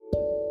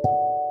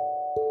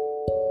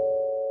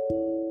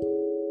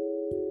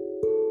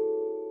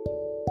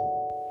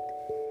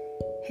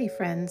Hey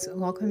friends,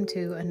 welcome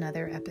to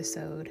another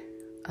episode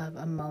of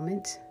A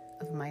Moment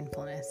of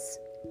Mindfulness.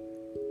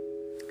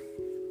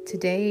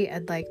 Today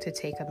I'd like to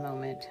take a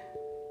moment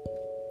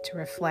to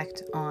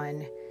reflect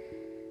on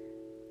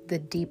the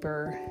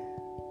deeper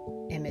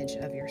image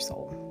of your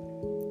soul.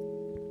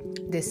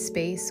 This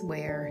space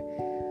where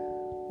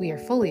we are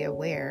fully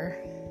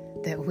aware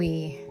that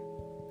we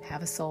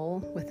have a soul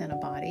within a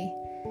body,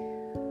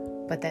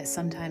 but that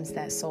sometimes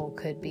that soul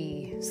could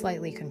be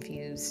slightly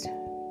confused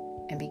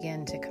and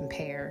begin to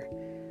compare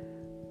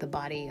the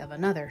body of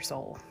another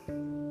soul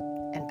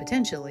and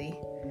potentially,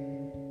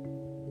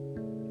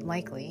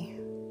 likely,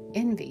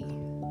 envy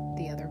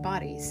the other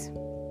bodies.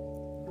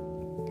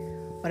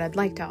 What I'd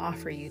like to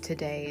offer you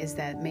today is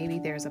that maybe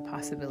there's a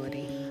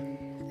possibility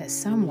that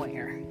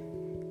somewhere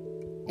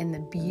in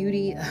the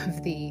beauty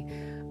of the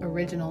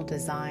original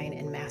design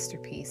and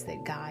masterpiece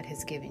that God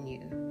has given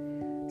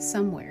you,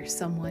 somewhere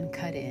someone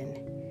cut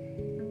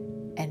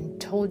in and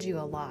told you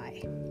a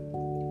lie.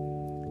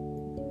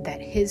 That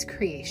his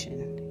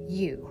creation,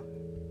 you,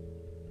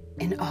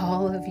 in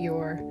all of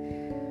your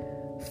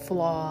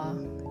flaw,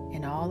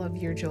 in all of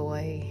your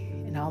joy,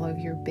 in all of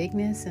your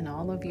bigness, and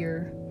all of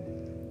your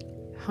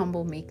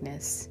humble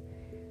meekness,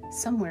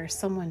 somewhere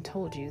someone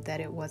told you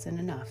that it wasn't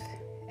enough,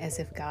 as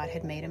if God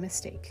had made a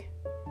mistake.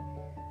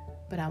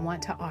 But I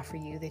want to offer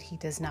you that he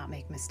does not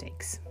make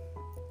mistakes.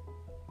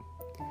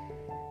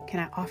 Can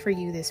I offer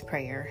you this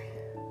prayer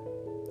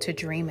to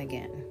dream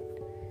again?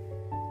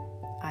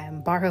 I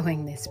am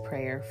borrowing this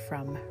prayer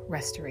from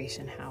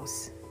Restoration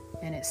House,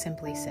 and it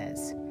simply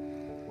says,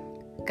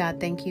 God,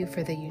 thank you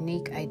for the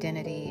unique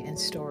identity and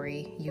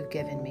story you've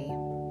given me.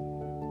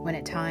 When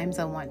at times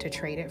I want to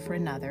trade it for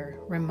another,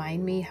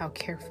 remind me how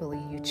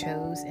carefully you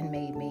chose and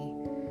made me,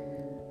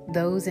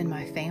 those in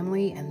my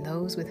family and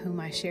those with whom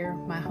I share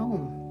my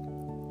home.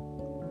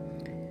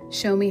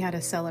 Show me how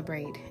to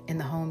celebrate in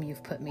the home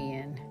you've put me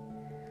in.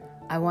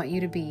 I want you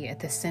to be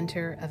at the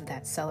center of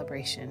that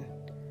celebration.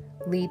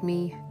 Lead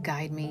me,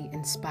 guide me,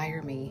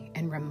 inspire me,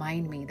 and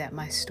remind me that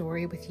my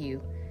story with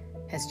you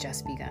has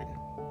just begun.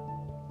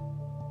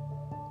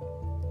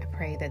 I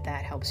pray that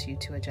helps you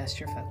to adjust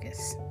your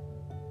focus.